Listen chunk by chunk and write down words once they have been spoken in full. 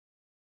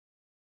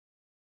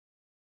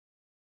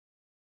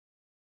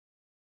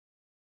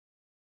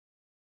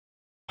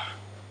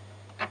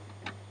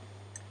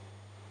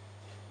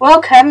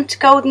Welcome to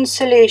Golden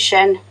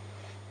Solution.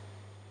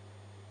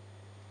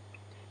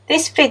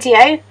 This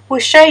video will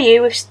show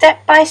you with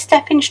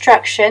step-by-step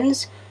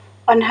instructions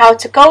on how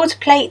to gold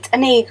plate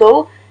an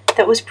eagle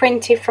that was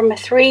printed from a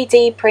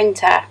 3D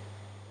printer.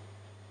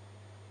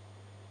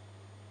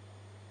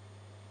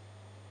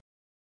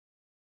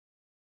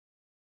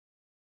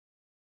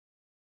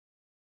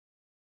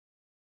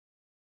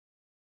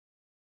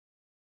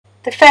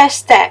 The first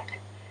step,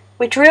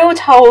 we drilled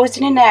holes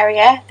in an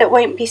area that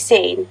won't be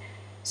seen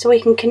so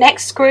we can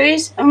connect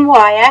screws and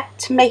wire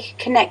to make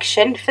a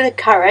connection for the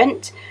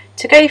current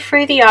to go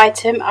through the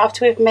item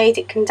after we've made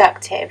it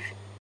conductive.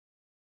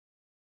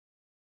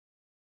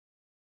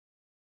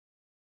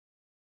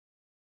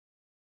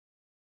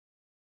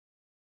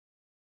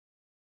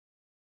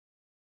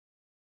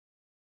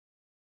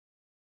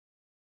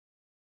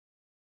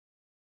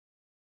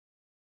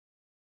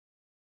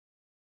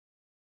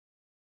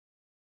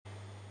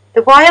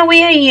 The wire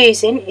we are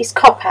using is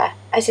copper,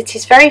 as it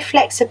is very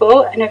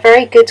flexible and a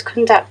very good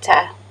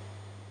conductor.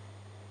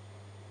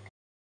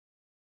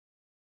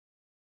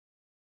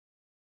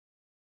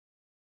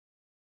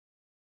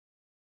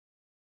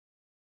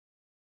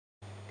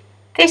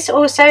 This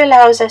also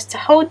allows us to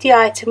hold the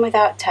item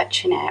without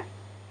touching it.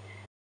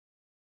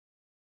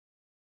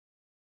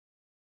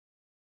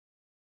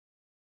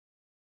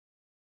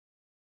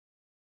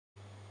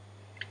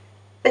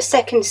 The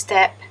second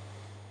step.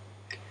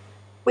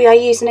 We are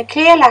using a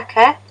clear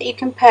lacquer that you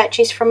can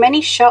purchase from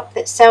any shop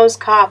that sells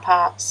car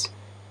parts.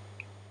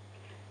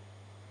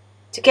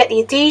 To get the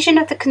adhesion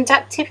of the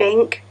conductive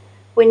ink,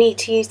 we need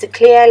to use the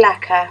clear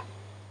lacquer.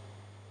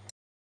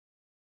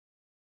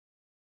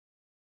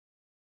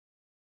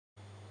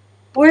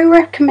 We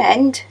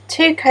recommend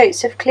 2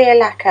 coats of clear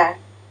lacquer.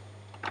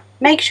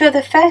 Make sure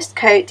the first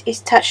coat is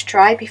touch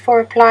dry before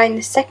applying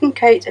the second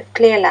coat of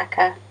clear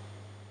lacquer.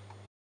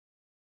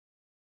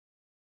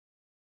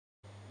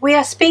 We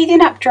are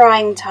speeding up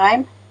drying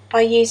time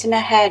by using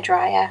a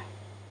hairdryer.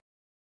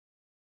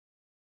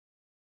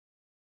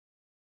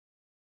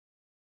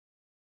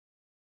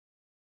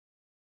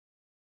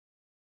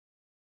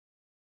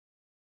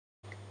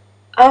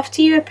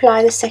 After you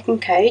apply the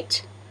second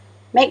coat,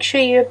 make sure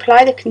you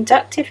apply the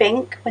conductive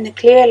ink when the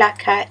clear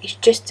lacquer is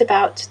just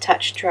about to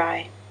touch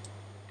dry.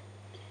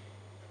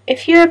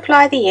 If you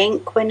apply the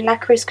ink when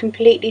lacquer is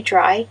completely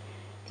dry,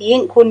 the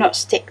ink will not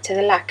stick to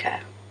the lacquer.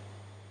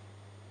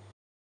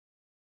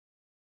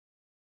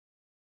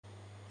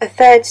 The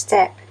third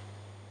step.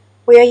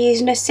 We are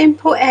using a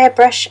simple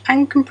airbrush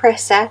and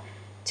compressor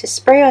to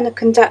spray on the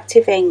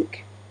conductive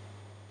ink.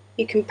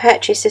 You can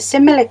purchase a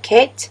similar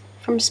kit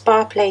from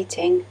Spa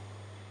Plating.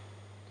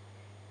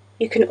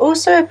 You can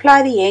also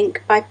apply the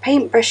ink by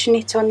paintbrushing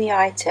it on the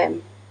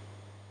item.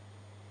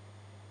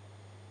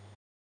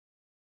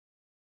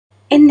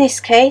 In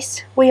this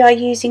case, we are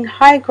using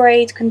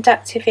high-grade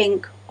conductive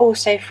ink,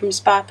 also from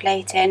Spa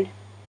Plating.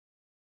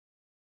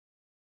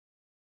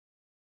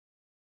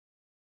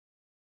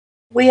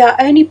 We are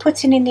only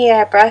putting in the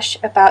airbrush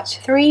about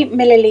 3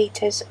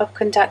 millilitres of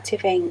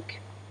conductive ink.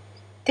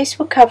 This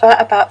will cover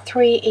about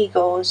 3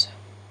 eagles.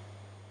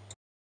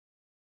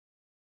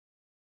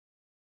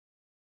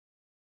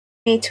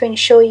 You need to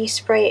ensure you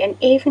spray an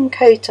even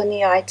coat on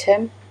the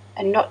item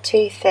and not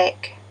too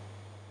thick.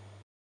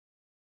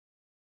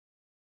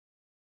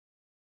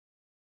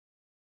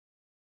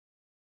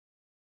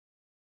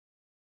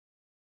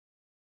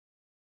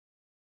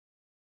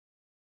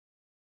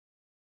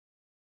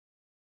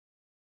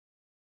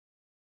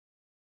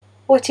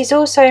 What is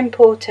also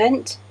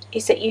important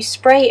is that you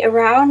spray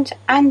around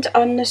and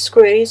on the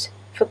screws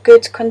for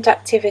good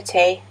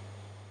conductivity.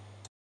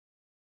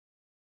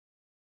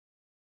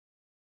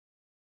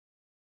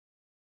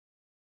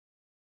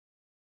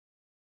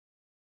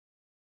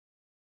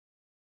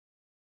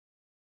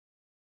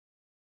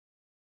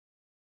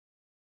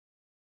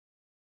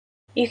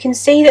 You can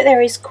see that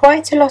there is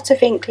quite a lot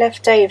of ink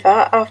left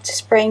over after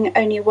spraying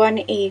only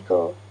 1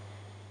 eagle,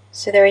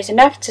 so there is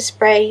enough to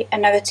spray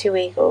another 2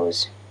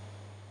 eagles.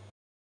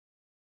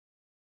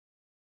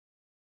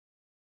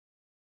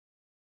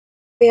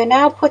 We are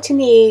now putting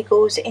the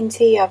eagles into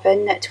the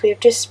oven that we have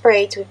just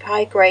sprayed with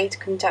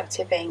high-grade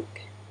conductive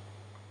ink.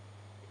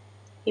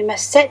 You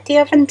must set the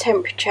oven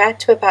temperature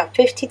to about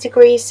 50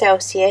 degrees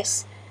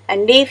Celsius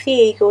and leave the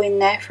eagle in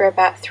there for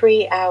about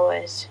 3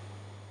 hours.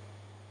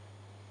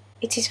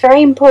 It is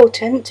very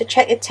important to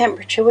check the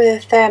temperature with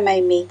a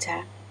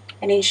thermometer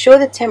and ensure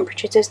the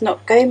temperature does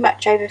not go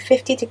much over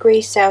 50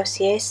 degrees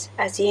Celsius,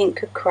 as the ink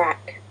could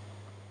crack.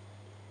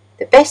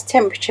 The best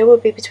temperature will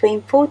be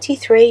between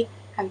 43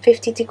 and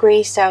 50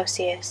 degrees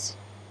Celsius.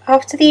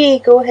 After the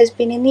eagle has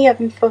been in the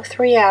oven for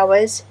 3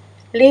 hours,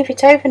 leave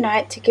it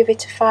overnight to give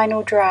it a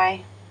final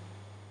dry.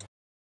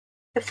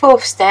 The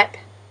fourth step.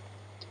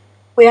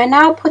 We are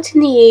now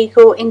putting the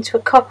eagle into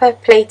a copper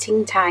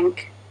plating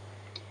tank.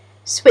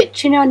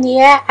 Switching on the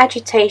air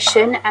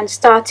agitation and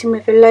starting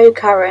with a low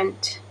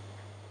current.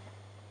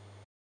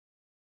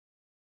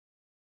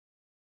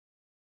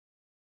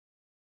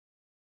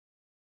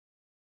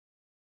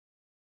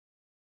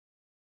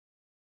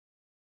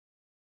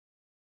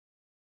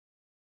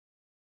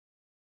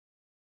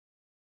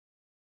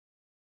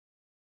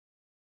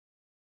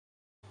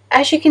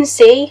 As you can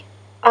see,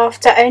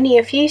 after only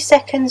a few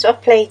seconds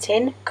of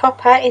plating,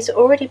 copper is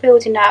already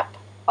building up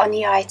on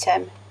the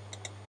item.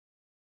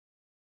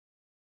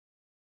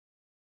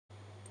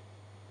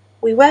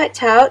 We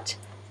worked out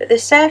that the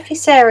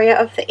surface area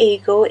of the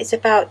eagle is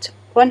about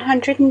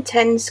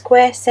 110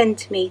 square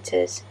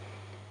centimetres,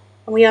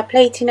 and we are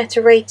plating at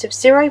a rate of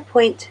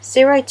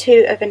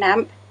 0.02 of an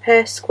amp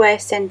per square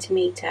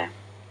centimetre.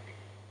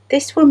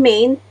 This will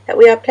mean that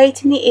we are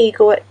plating the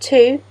eagle at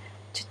 2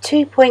 to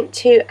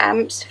 2.2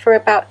 amps for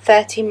about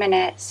 30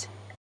 minutes.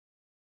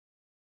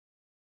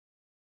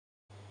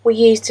 We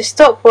used a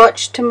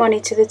stopwatch to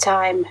monitor the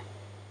time.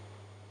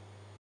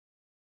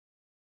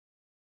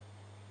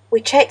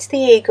 We checked the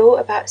eagle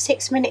about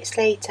 6 minutes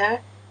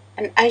later,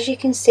 and as you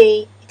can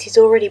see, it is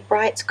already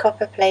bright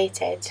copper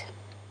plated.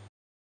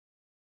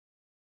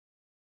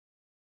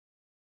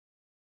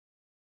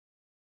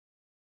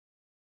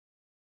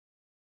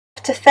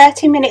 After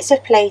 30 minutes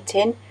of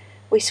plating,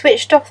 we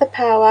switched off the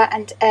power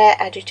and air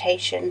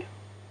agitation.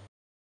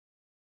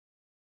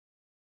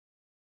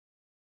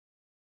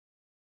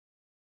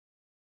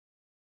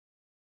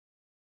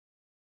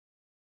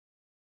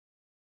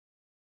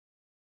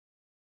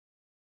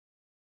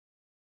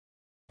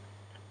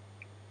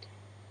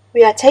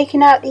 We are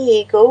taking out the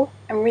eagle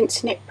and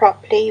rinsing it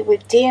properly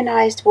with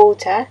deionized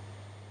water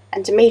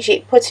and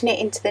immediately putting it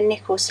into the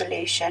nickel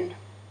solution.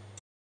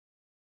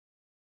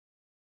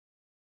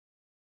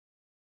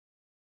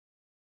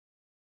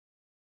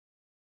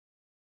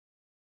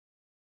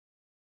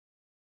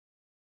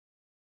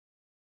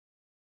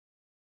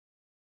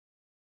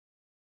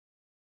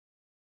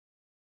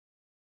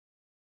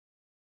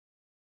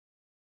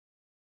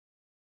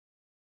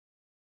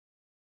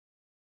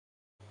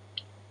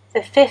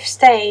 The fifth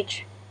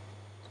stage.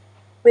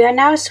 We are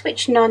now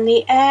switching on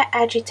the air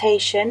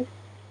agitation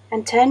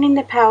and turning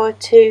the power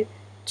to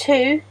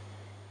 2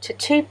 to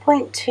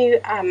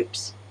 2.2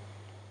 amps,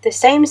 the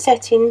same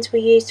settings we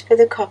used for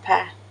the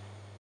copper.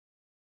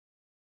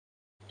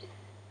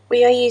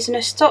 We are using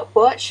a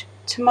stopwatch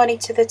to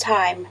monitor the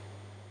time.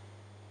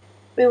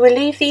 We will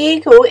leave the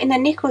eagle in the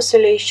nickel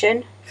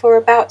solution for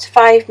about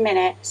 5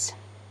 minutes.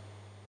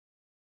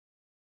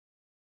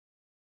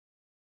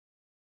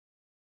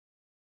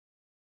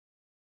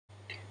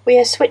 We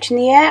are switching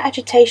the air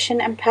agitation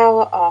and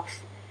power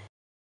off.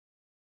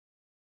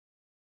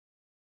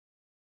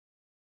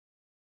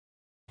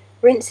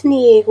 Rinsing the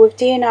eagle with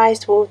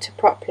deionized water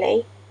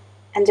properly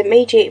and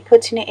immediately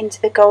putting it into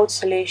the gold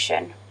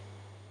solution.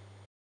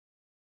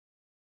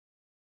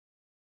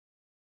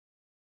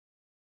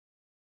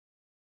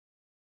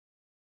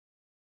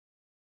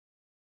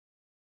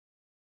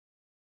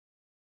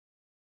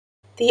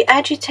 The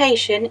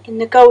agitation in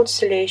the gold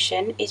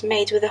solution is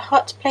made with a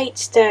hot plate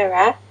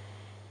stirrer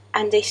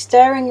and a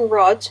stirring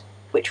rod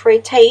which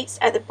rotates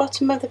at the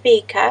bottom of the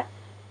beaker,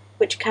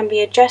 which can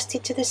be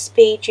adjusted to the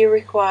speed you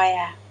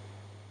require.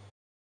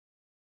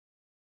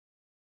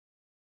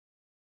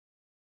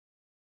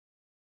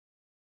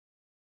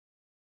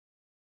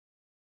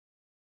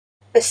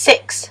 The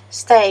sixth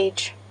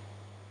stage.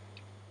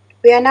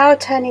 We are now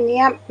turning the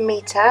amp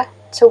meter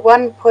to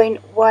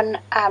 1.1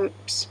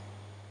 amps.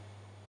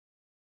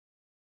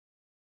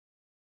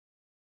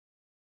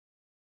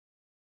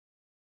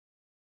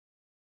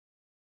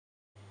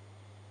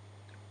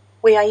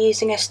 We are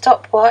using a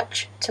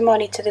stopwatch to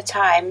monitor the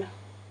time.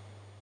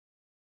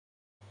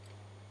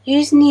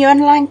 Using the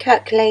online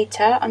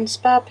calculator on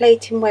Spar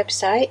Plating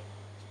website,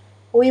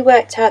 we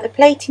worked out the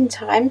plating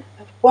time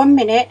of 1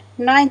 minute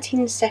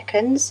 19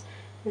 seconds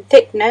and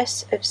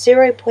thickness of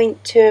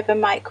 0.2 of a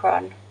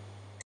micron.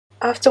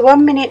 After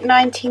 1 minute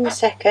 19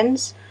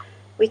 seconds,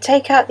 we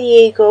take out the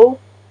eagle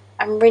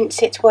and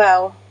rinse it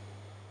well.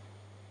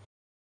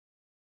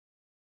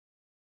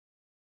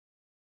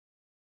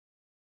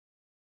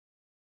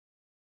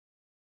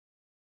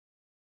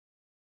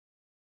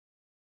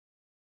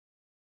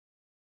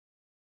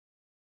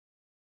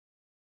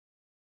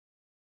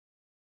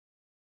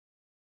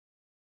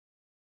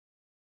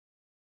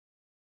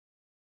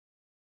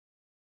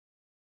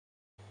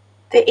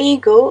 The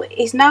eagle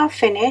is now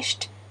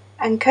finished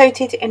and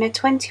coated in a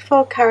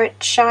 24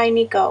 karat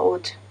shiny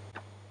gold.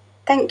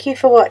 Thank you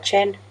for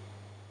watching.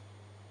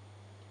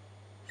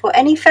 For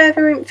any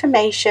further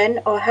information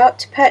or help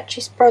to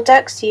purchase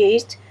products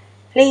used,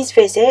 please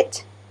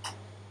visit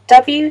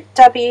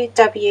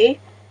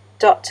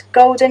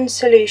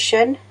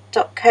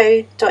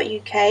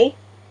www.goldensolution.co.uk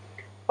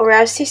or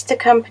our sister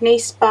company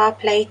Spar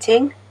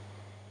Plating,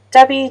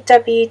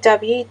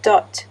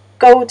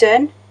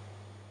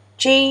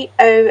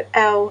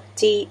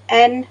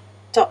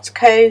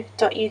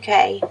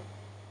 www.goldn.co.uk.